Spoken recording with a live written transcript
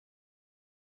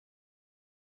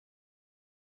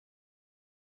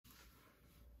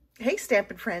Hey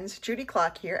Stampin' friends, Judy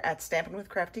Klock here at Stampin' with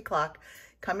Crafty Klock,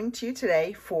 coming to you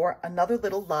today for another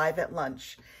little live at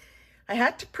lunch. I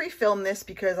had to pre-film this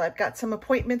because I've got some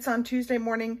appointments on Tuesday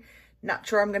morning. Not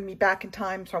sure I'm going to be back in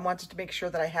time, so I wanted to make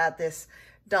sure that I had this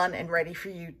done and ready for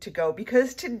you to go,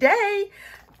 because today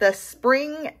the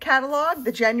spring catalog,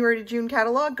 the January to June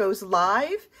catalog, goes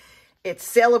live. It's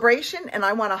Celebration, and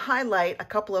I want to highlight a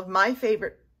couple of my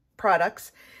favorite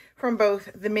products from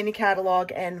both the mini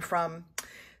catalog and from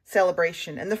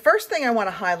Celebration. And the first thing I want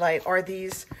to highlight are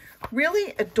these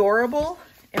really adorable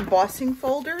embossing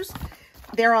folders.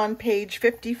 They're on page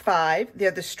 55.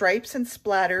 They're the Stripes and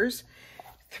Splatters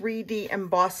 3D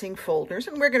embossing folders,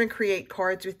 and we're going to create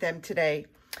cards with them today.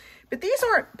 But these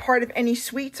aren't part of any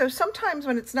suite, so sometimes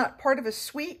when it's not part of a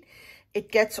suite,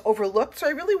 it gets overlooked. So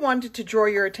I really wanted to draw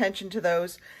your attention to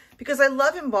those because I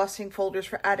love embossing folders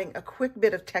for adding a quick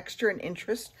bit of texture and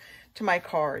interest to my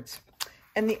cards.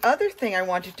 And the other thing I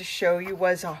wanted to show you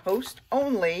was a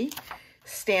host-only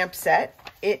stamp set.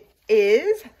 It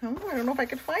is, I don't know if I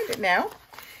can find it now.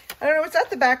 I don't know, it's at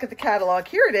the back of the catalog.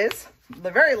 Here it is,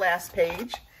 the very last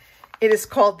page. It is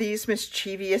called These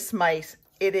Mischievous Mice.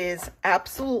 It is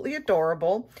absolutely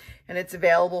adorable, and it's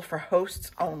available for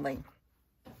hosts only.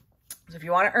 So if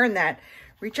you want to earn that,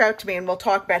 reach out to me and we'll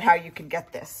talk about how you can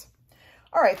get this.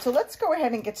 All right, so let's go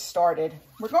ahead and get started.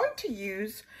 We're going to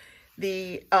use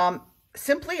the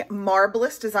Simply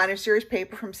Marvelous Designer Series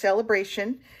paper from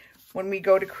Celebration when we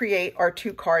go to create our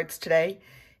two cards today.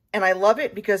 And I love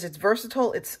it because it's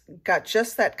versatile. It's got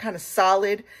just that kind of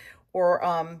solid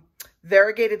or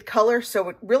variegated color, so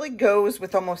it really goes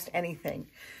with almost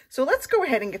anything. So let's go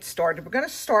ahead and get started. We're going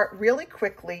to start really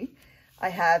quickly. I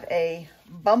have a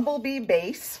bumblebee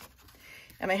base,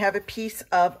 and I have a piece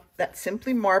of that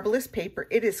Simply Marvelous paper.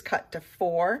 It is cut to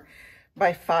 4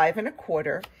 by 5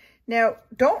 1/4. Now,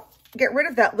 don't get rid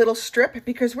of that little strip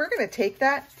because we're going to take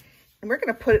that and we're going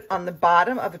to put it on the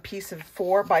bottom of a piece of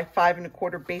 4 by 5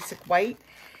 1/4 basic white.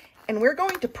 And we're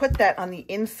going to put that on the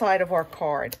inside of our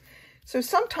card. So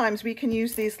sometimes we can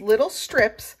use these little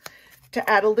strips to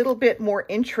add a little bit more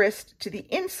interest to the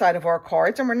inside of our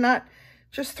cards, and we're not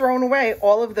just throwing away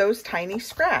all of those tiny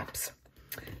scraps.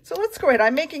 So let's go ahead.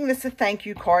 I'm making this a thank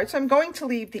you card, so I'm going to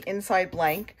leave the inside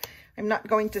blank. I'm not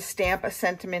going to stamp a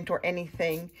sentiment or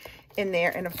anything in there.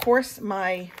 And of course,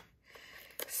 my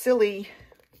silly,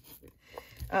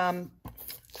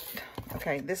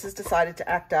 okay, this has decided to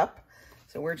act up.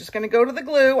 So we're just going to go to the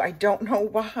glue. I don't know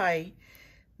why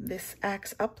this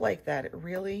acts up like that. It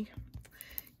really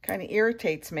kind of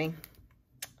irritates me.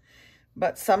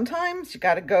 But sometimes you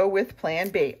got to go with plan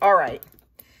B. All right.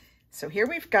 So here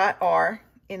we've got our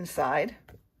inside,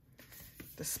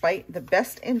 despite the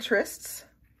best interests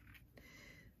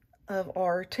of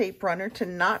our tape runner to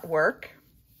not work.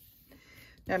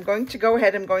 Now I'm going to go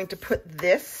ahead, I'm going to put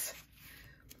this,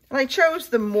 and I chose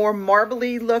the more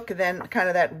marbly look than kind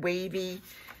of that wavy,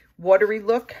 watery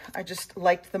look. I just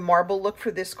liked the marble look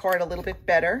for this card a little bit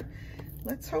better.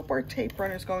 Let's hope our tape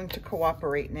runner is going to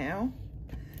cooperate now.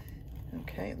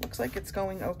 Okay, it looks like it's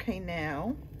going okay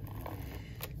now.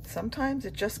 Sometimes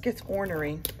it just gets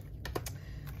ornery.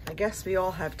 I guess we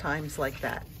all have times like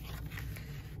that.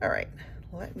 All right.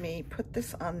 Let me put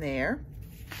this on there.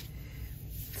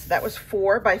 So that was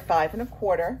 4 by 5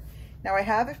 1/4. Now I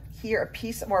have here a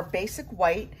piece of our basic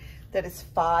white that is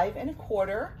 5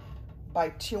 1/4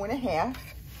 by 2 1/2.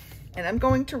 And I'm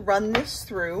going to run this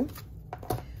through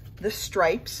the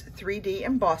Stripes 3D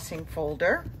embossing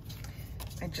folder.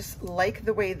 I just like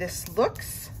the way this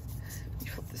looks. Let me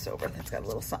flip this over. It's got a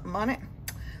little something on it.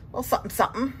 A little something,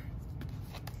 something.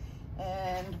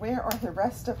 And where are the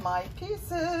rest of my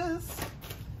pieces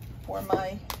for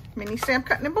my mini stamp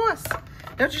cut and emboss?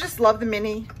 Don't you just love the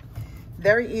mini?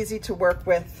 Very easy to work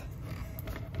with.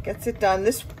 Gets it done.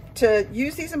 This, to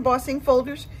use these embossing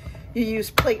folders, you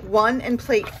use plate 1 and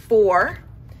plate 4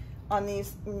 on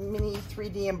these mini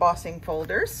 3D embossing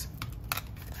folders.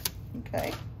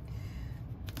 Okay.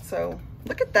 So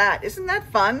look at that. Isn't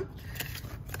that fun?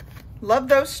 Love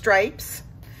those stripes.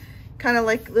 Kind of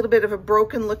like a little bit of a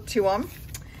broken look to them.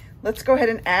 Let's go ahead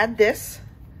and add this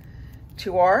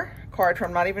to our card.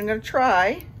 I'm not even going to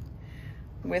try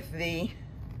with the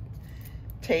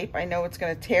tape. I know it's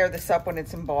going to tear this up when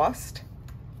it's embossed.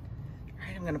 All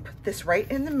right, I'm going to put this right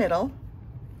in the middle.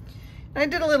 And I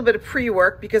did a little bit of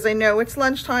pre-work because I know it's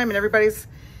lunchtime and everybody's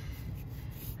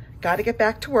got to get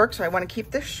back to work, so I want to keep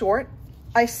this short.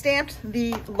 I stamped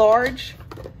the large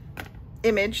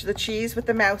image, the cheese with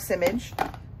the mouse image.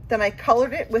 Then I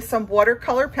colored it with some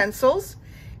watercolor pencils,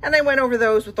 and I went over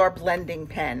those with our blending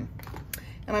pen.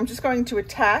 And I'm just going to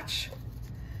attach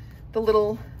the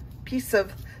little piece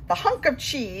of the hunk of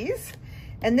cheese.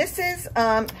 And this is,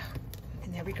 and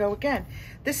there we go again.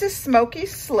 This is smoky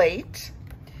slate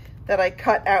that I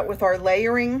cut out with our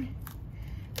layering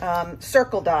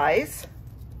circle dies.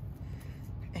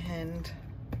 And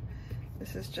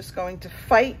this is just going to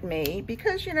fight me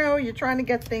because, you know, you're trying to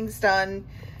get things done.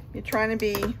 You're trying to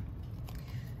be,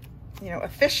 you know,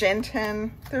 efficient,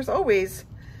 and there's always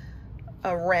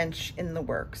a wrench in the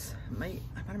works. I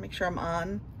want to make sure I'm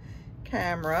on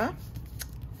camera.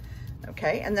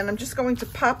 Okay, and then I'm just going to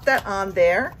pop that on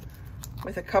there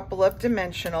with a couple of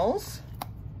dimensionals.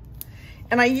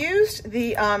 And I used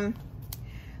the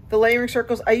layering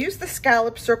circles. I used the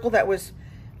scallop circle that was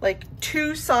like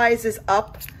 2 sizes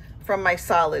up from my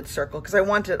solid circle because I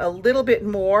wanted a little bit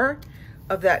more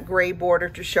of that gray border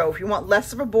to show. If you want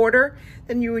less of a border,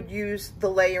 then you would use the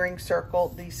layering circle,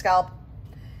 the scallop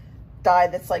die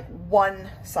that's like 1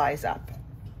 size up.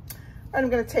 I'm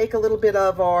going to take a little bit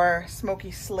of our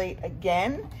smoky slate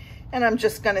again, and I'm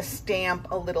just going to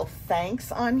stamp a little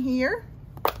thanks on here.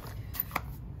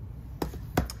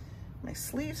 My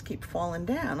sleeves keep falling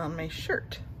down on my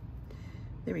shirt.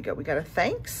 There we go. We got a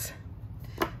thanks.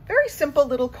 Very simple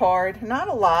little card, not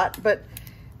a lot, but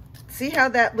see how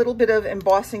that little bit of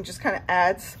embossing just kind of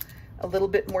adds a little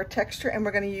bit more texture. And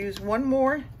we're going to use one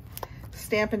more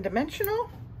Stampin' Dimensional.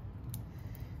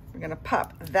 We're going to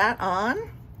pop that on.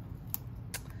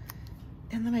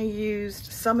 And then I used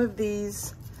some of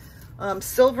these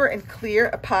silver and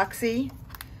clear epoxy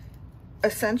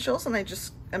essentials, and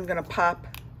I'm going to pop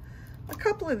a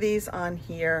couple of these on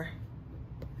here.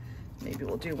 Maybe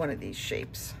we'll do one of these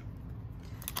shapes.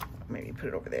 Maybe put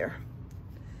it over there.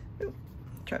 Ooh,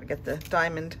 try to get the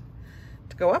diamond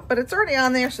to go up, but it's already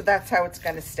on there, so that's how it's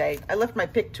going to stay. I left my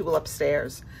pick tool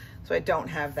upstairs, so I don't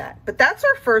have that. But that's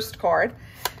our first card.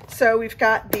 So we've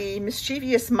got the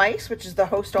Mischievous Mice, which is the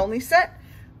host only set.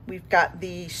 We've got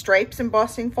the Stripes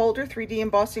embossing folder, 3D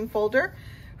embossing folder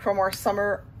from our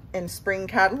summer and spring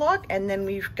catalog. And then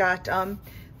we've got the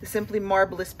Simply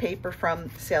Marvelous paper from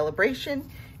Celebration.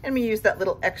 And we use that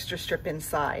little extra strip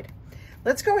inside.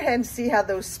 Let's go ahead and see how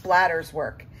those splatters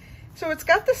work. So it's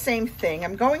got the same thing.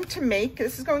 I'm going to make,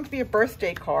 this is going to be a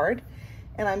birthday card,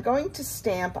 and I'm going to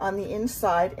stamp on the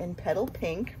inside in Petal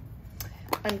Pink.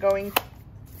 I'm going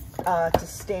to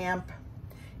stamp,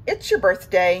 "It's your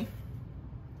birthday."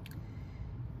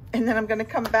 And then I'm going to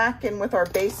come back in with our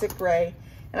basic gray,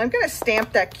 and I'm going to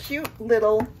stamp that cute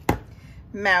little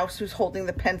mouse who's holding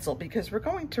the pencil, because we're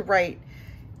going to write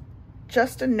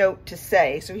just a note to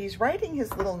say. So he's writing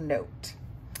his little note.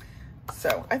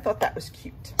 So I thought that was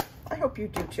cute. I hope you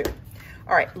do too.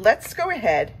 All right, let's go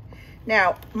ahead.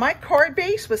 Now, my card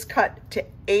base was cut to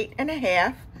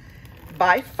 8.5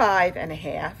 by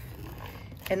 5.5.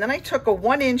 And then I took a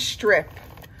 1-inch strip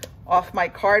off my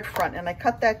card front, and I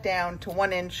cut that down to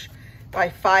 1 inch by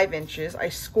 5 inches. I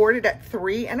scored it at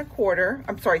 3 3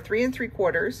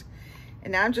 3/4.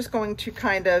 And now I'm just going to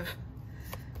kind of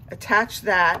attach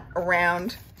that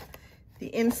around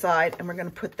the inside, and we're going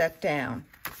to put that down.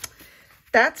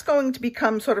 That's going to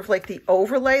become sort of like the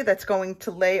overlay that's going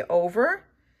to lay over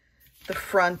the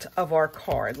front of our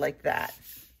card like that.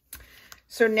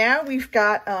 So now we've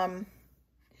got, I'm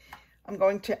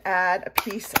going to add a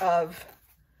piece of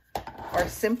our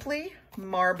Simply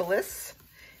Marvelous.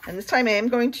 And this time I am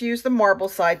going to use the marble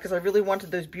side because I really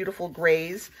wanted those beautiful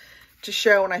grays to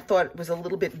show, and I thought it was a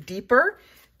little bit deeper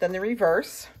than the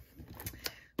reverse.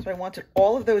 So I wanted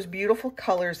all of those beautiful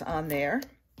colors on there.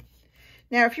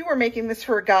 Now, if you were making this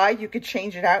for a guy, you could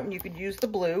change it out and you could use the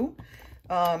blue.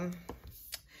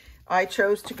 I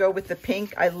chose to go with the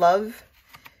pink. I love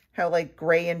how like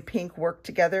gray and pink work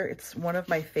together. It's one of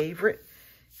my favorite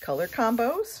color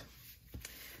combos.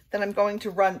 Then I'm going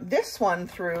to run this one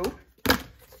through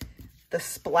the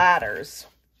Splatters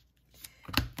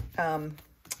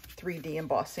 3D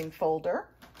embossing folder.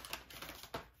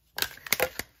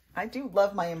 I do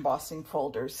love my embossing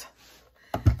folders.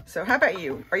 So how about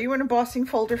you? Are you an embossing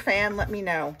folder fan? Let me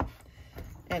know.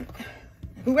 And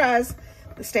who has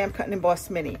the Stamp Cut and Emboss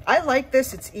Mini? I like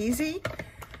this. It's easy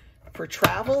for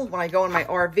travel. When I go in my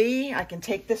RV, I can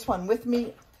take this one with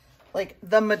me. Like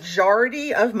the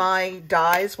majority of my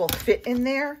dies will fit in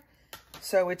there.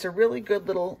 So it's a really good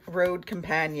little road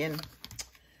companion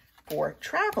for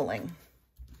traveling.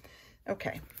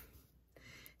 Okay.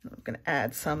 I'm going to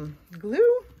add some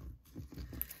glue.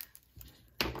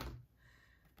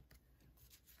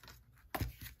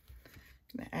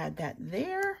 I'm going to add that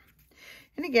there.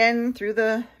 And again, through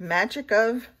the magic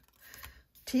of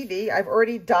TV, I've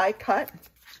already die cut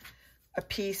a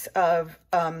piece of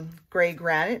gray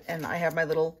granite, and I have my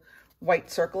little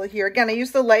white circle here. Again, I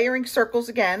use the layering circles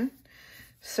again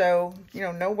So, you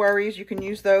know, no worries. You can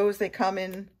use those. They come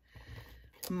in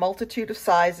a multitude of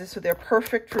sizes, so they're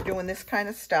perfect for doing this kind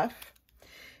of stuff.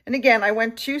 And again, I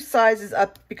went 2 sizes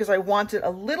up because I wanted a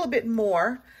little bit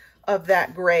more of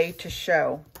that gray to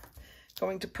show.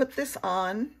 Going to put this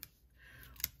on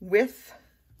with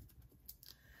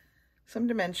some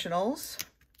dimensionals.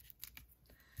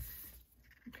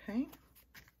 Okay,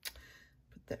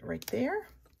 put that right there.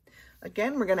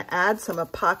 Again, we're going to add some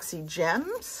epoxy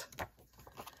gems.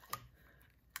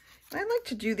 I like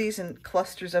to do these in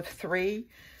clusters of 3.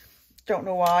 Don't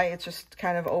know why, it's just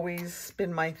kind of always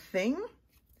been my thing.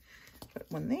 Put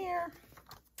one there,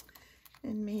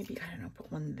 and maybe, I don't know,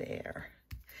 put one there.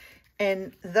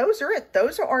 And those are it.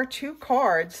 Those are our 2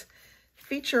 cards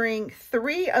featuring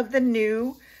 3 of the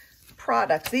new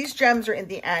products. These gems are in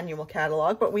the annual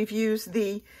catalog, but we've used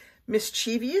the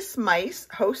Mischievous Mice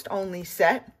Host Only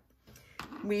set.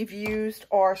 We've used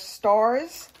our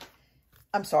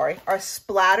our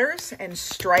Splatters and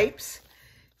Stripes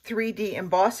 3D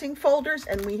embossing folders,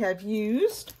 and we have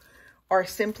used our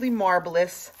Simply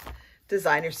Marvelous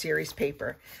Designer Series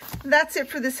paper. That's it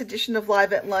for this edition of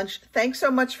Live at Lunch. Thanks so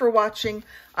much for watching.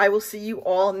 I will see you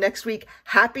all next week.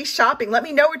 Happy shopping. Let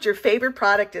me know what your favorite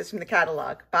product is from the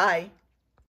catalog. Bye.